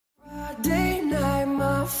Friday night,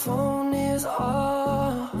 my phone is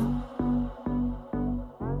off,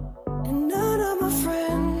 and none of my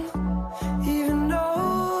friends even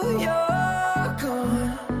know you're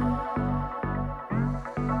gone.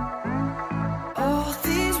 All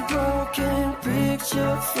these broken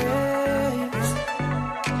picture frames,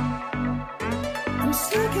 I'm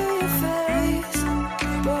sick of your face,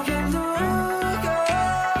 but can't look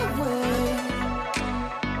away.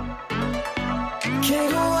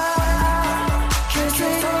 Can't go out, can't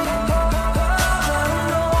stay home. I don't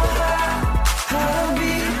know how to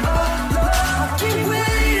be alone. I keep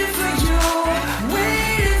waiting for you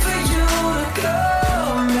to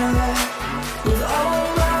come back with all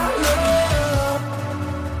my love.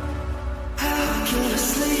 How can I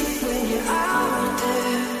sleep when you're out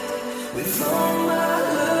there with all my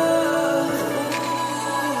love?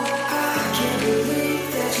 I can't believe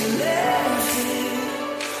that you left it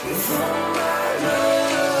with all my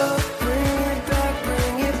love. Bring it back,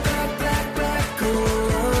 back, oh.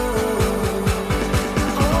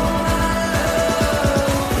 All my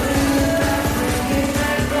love. Bring it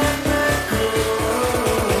back, oh.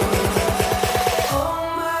 All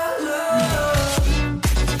my love.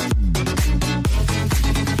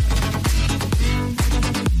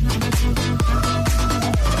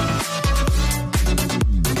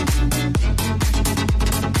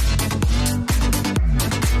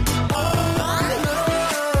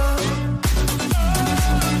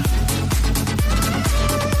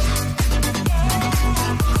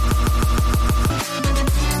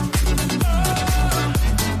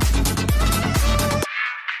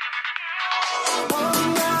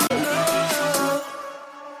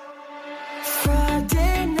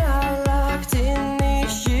 Friday night, locked in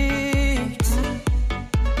these sheets.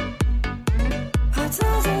 I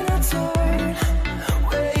toss and I turn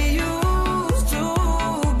where you used to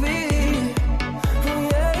be. Oh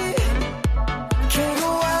yeah, can't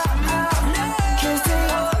go out, can't stay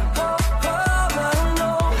up. I don't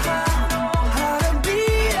know how to be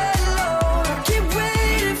alone. I keep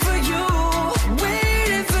waiting for you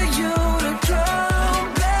to come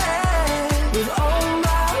back with all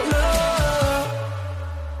my love.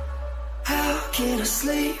 How can I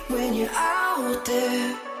sleep when you're out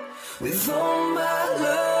there with all my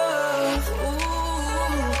love? Ooh,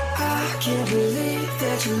 I can't believe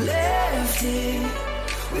that you left it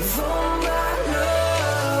with all my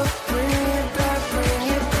love. Bring it back,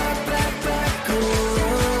 back, oh.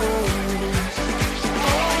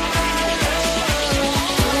 All my love.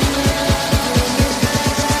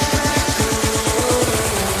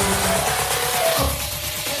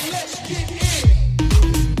 Let's get in.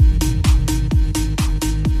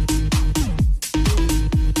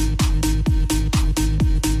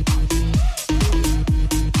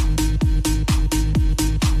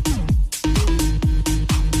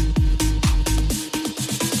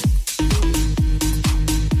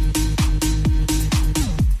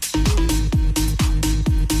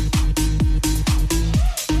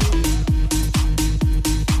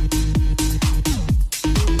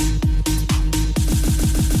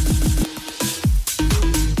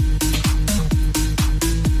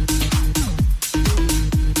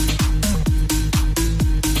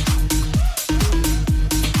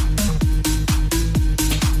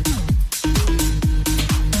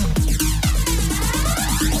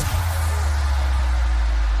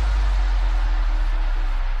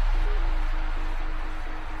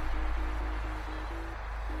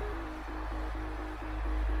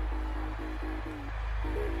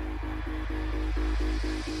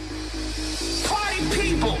 Party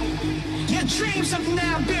people, your dreams have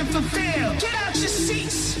now been fulfilled. Get out your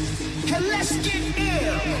seats and let's get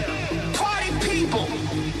ill. Party people,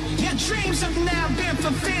 your dreams have now been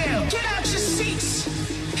fulfilled. Get out your seats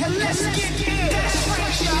and let's get ill. That's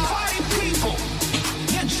right, y'all. Party people,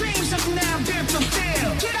 your dreams have now been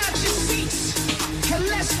fulfilled. Get out your seats and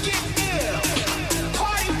let's get ill.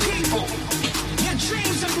 Party people, your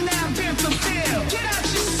dreams have now been fulfilled. Get out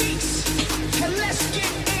your seats and let's get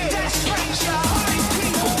ill. That's right, y'all. Party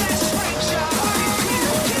people, that's right, y'all. Party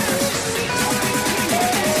people, get out your seats. Party people,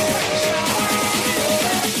 that's right, y'all. Party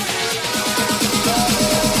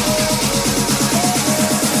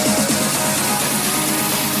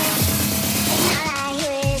people.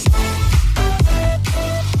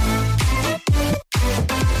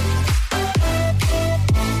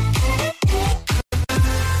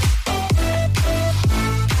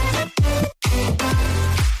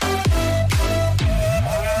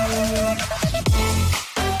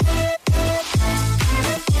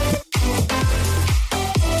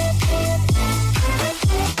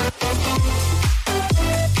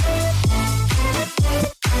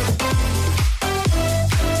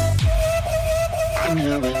 I'm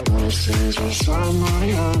hearing voices inside my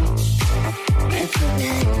head. They keep me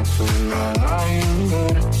up when I lie in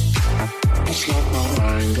bed. It's like my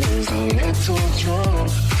mind is a little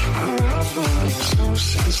drunk. I've been so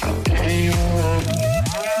since the day you left.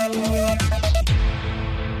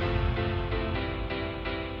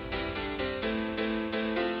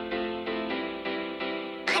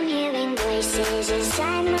 I'm hearing voices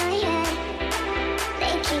inside my head.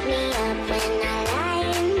 They keep me up when I lie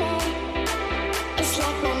in bed. It's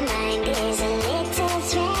like my mind is a little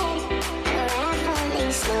thread,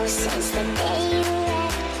 unraveling slow since the day you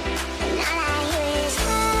left. And all I hear is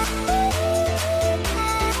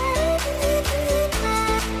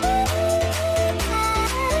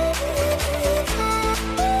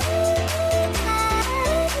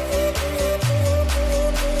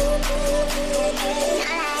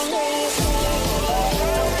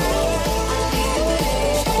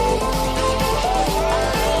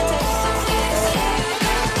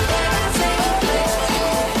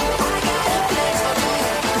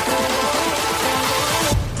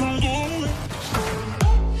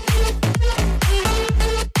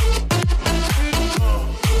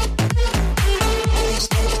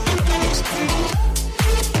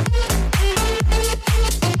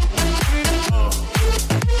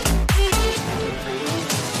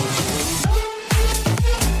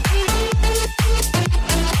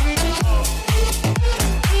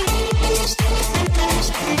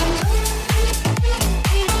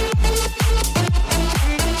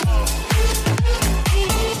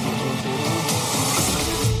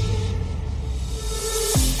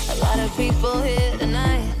people here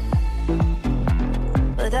tonight,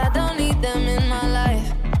 but I don't need them in my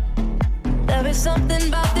life. There is something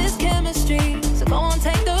about this chemistry, so go on,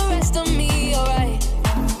 take the rest of me, alright?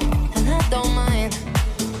 And I don't mind.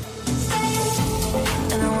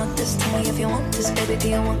 And I want this, tell me if you want this, baby, do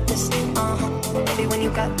you want this? Baby, when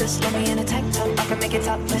you got this, let me in a tank top, I can make it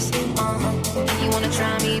topless. If you wanna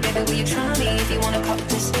try me, baby, will you try me? If you wanna cop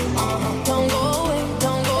this, don't go away,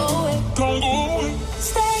 don't go away, don't go away.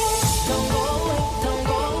 Stay. Don't go away, don't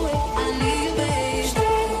go away. I need you, babe.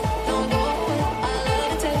 Stay. Don't go away. I love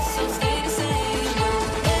the taste, so stay the same.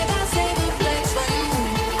 Babe, I save a place for you.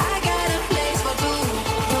 I got a place for two.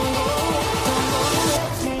 Don't go away, don't go away.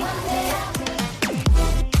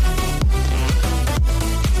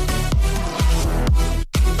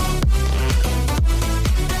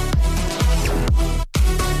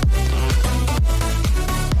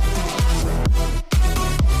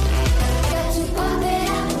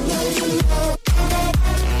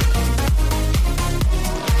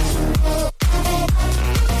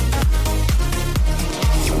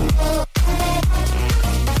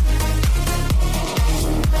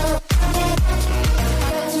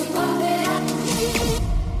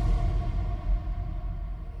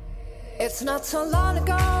 It's not so long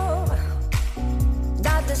ago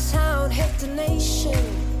that the sound hit the nation.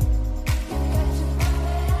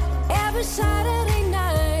 Every Saturday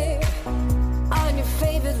night on your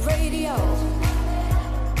favorite radio,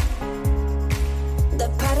 the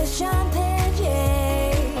party jumping,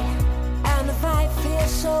 yeah, and the vibe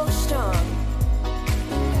feels so strong.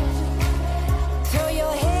 Throw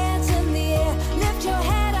your hands in the air, lift your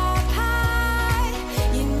head up high.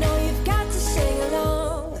 You know you've got to sing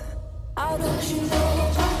along. Oh, don't you know?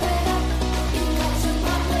 Pump it up. You got to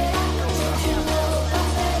pump it up. Don't you know?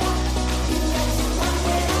 Pump it up. You got to pump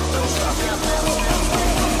it up. Don't stop.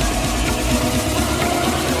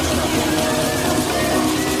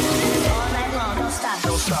 All night long, don't stop.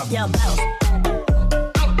 Don't stop. Yo, bounce.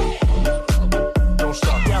 Don't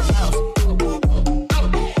stop. Yo, bounce.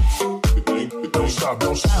 Don't stop.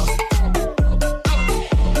 Don't stop.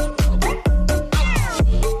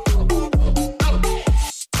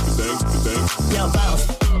 Yo, bounce.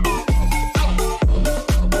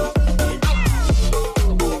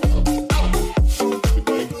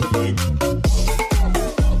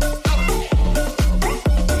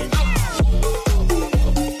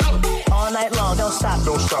 All night long, don't stop.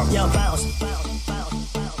 Don't stop. Yo, bounce.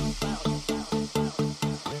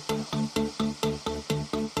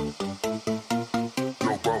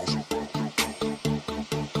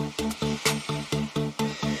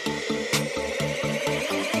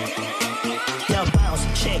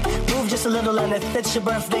 Just a little and it fits your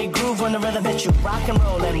birthday groove when the rhythm hits you. Rock and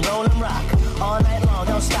roll and rock. All night long,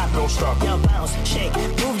 don't stop. Don't stop. Yo, bounce, shake.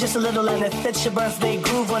 Move just a little and it fits your birthday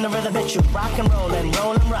groove when the rhythm hits you. Rock and roll and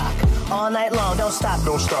rock. All night long, don't stop.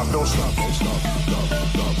 Don't stop. Don't stop. Don't stop.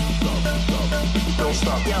 Don't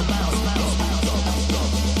stop. Yo, bounce, bounce.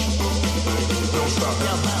 Don't stop.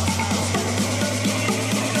 Yo, bounce.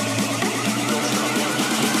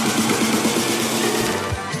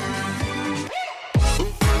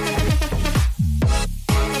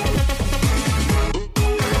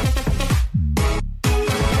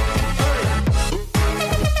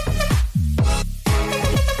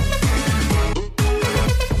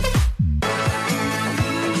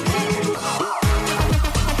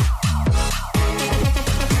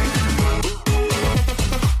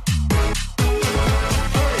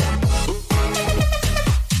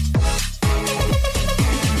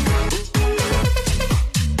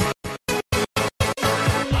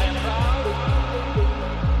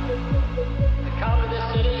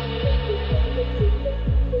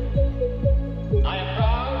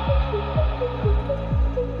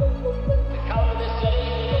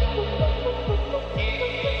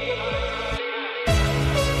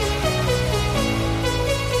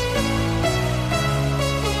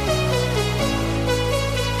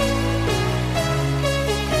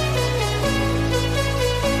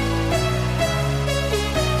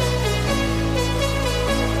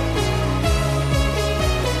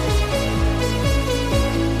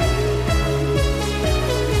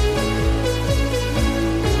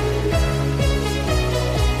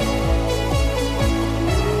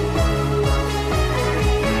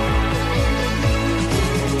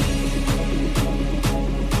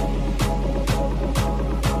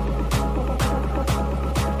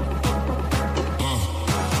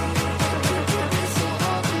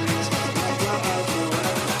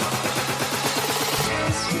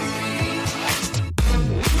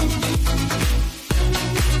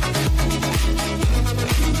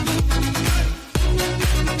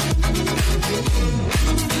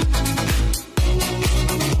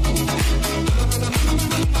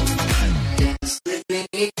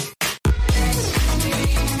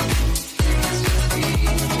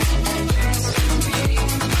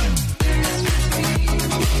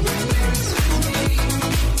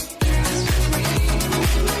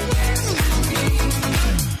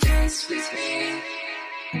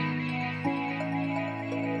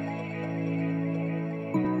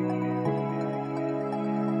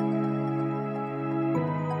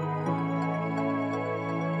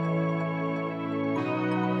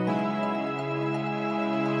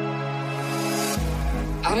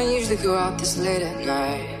 I don't usually go out this late at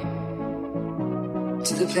night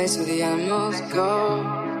to the place where the animals go.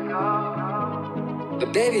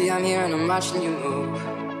 But baby, I'm here and I'm watching you move.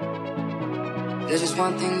 There's just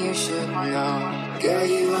one thing you should know. Girl,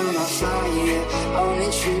 you are my fire, only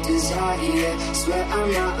true desire. Swear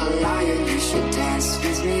I'm not a liar, you should dance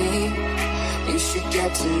with me. You should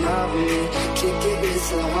get to know me, kick it with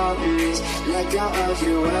the homies. Let go of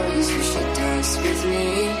your worries, you should dance with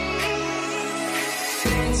me.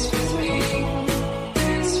 Dance with me,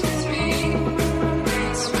 dance with me,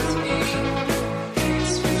 dance with me,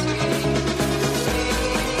 dance with me.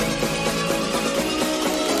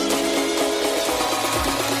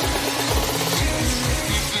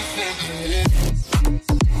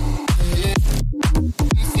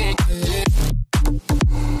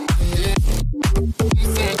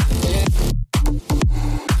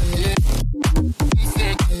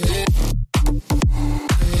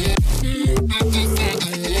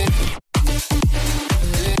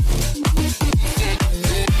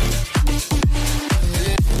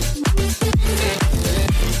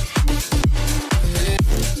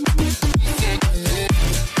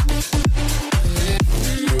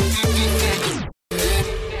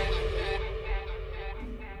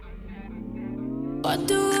 Why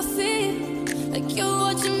do I feel like you're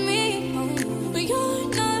watching me? But you're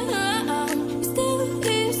not around. You still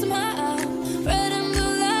here somehow. Red and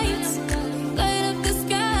blue lights light up the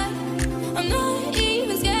sky. I'm not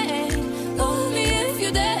even scared. Call me if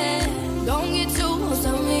you're there. Don't get too close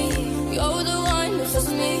to me. You're the one who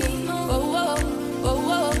trusts me. Whoa, whoa, whoa,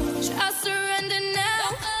 whoa. Should I surrender now?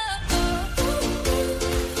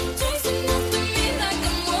 Chasing after me like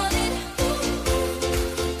I'm wanted.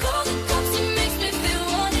 Call the cops, it makes me feel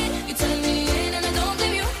wanted. You're telling me in and I don't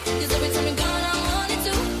blame you. 'Cause every time you're gone, I wanted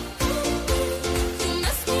to. You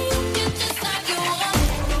mess me up, you're just like you want.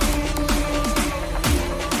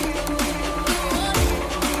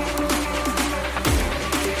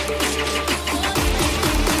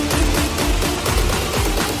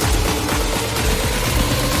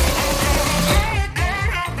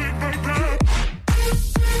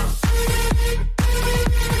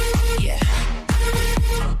 Yeah.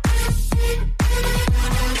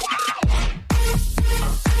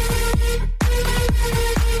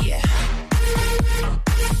 Yeah.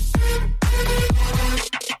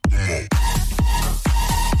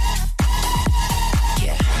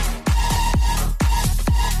 Yeah.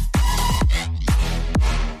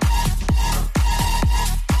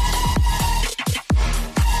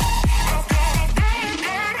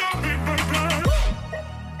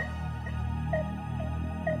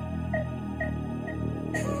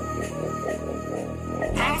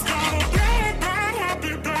 I've got a bad, bad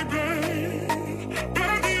happy baby.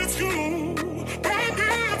 Baby, it's you. Baby,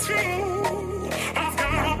 it's you. I've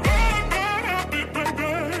got a bad, bad happy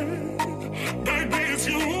baby. Baby, it's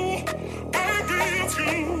you. Baby, it's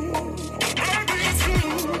you. Baby, it's you.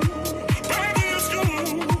 Baby, it's you.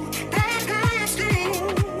 Baby, it's you.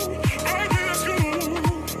 Baby, it's you.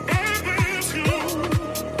 Baby, it's you.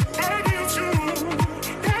 Baby, it's you.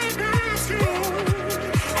 Baby, it's you.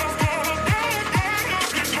 I've got a bad, bad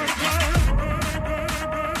happy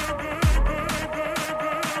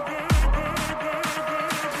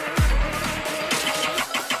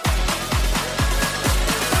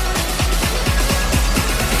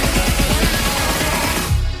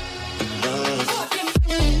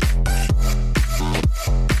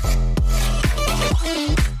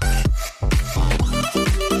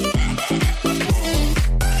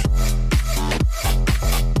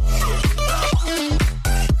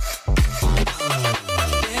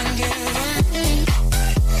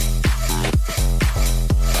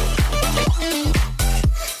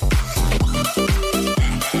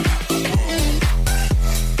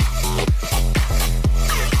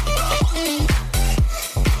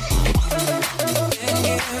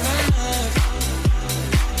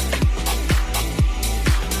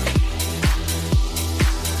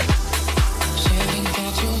Shedding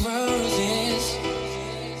picture roses,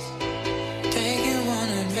 taking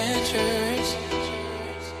one adventures.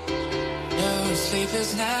 No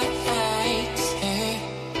sleepless nights, hey,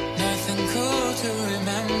 nothing cool to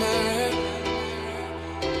remember.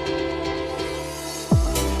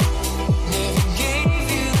 Never gave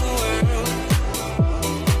you the world,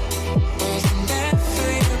 wasn't that for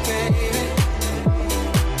you, baby?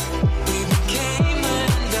 We became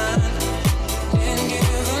undone, didn't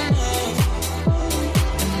give enough.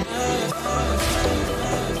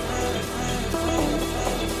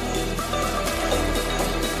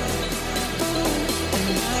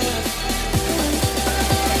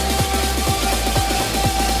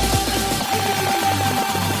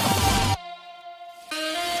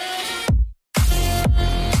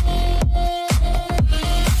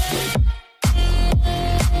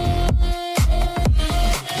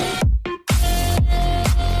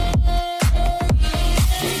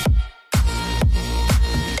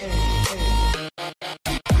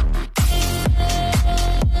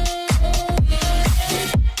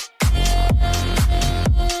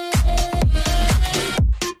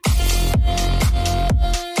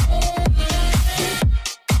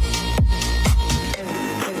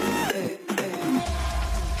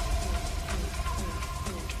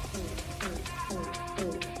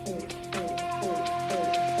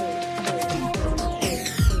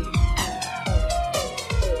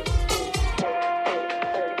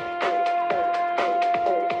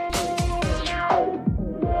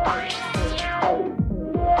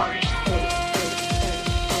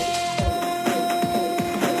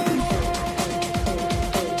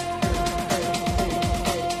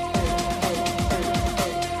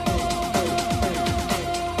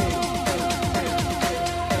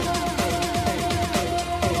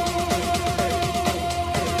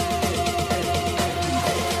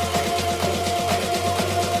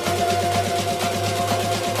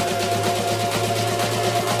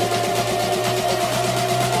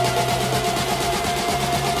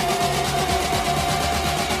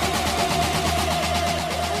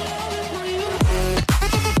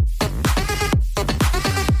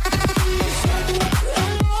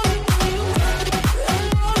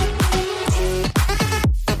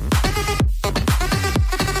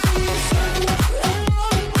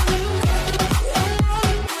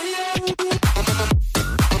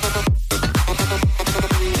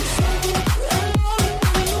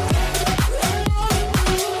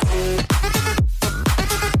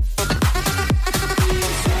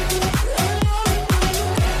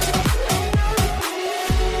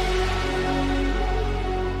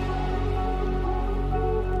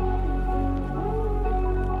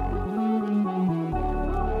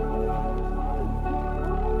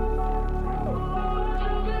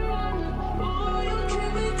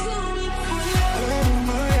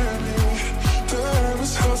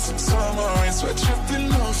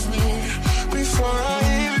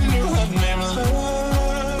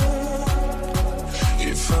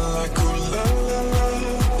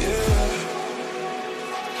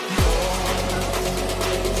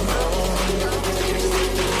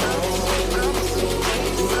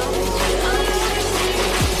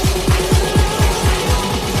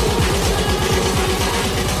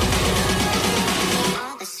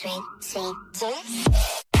 sweet, sweet juice.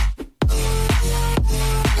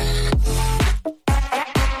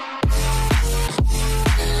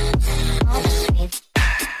 All the sweet.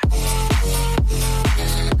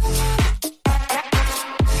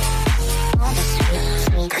 All the sweet,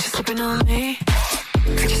 sweet. Got you slipping on me.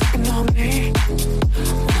 Got you slipping on me.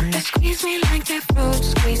 One that squeeze me like that fruit,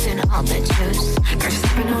 squeezing all the juice. Got you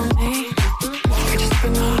slipping on me. Got you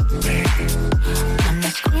slipping on me. One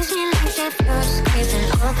that squeeze me like that fruit, squeezing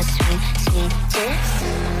all the sweet, sweet juice.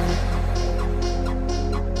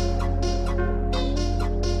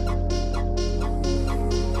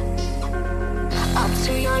 Up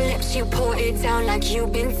to your lips, you pour it down like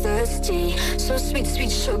you've been thirsty. So sweet,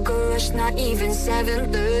 sweet sugar rush, not even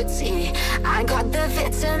 7:30. I got the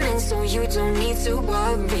vitamins, so you don't need to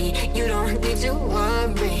worry. You don't need to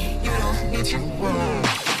worry. You don't need to worry.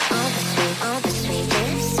 All the sweet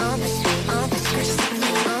juice. All the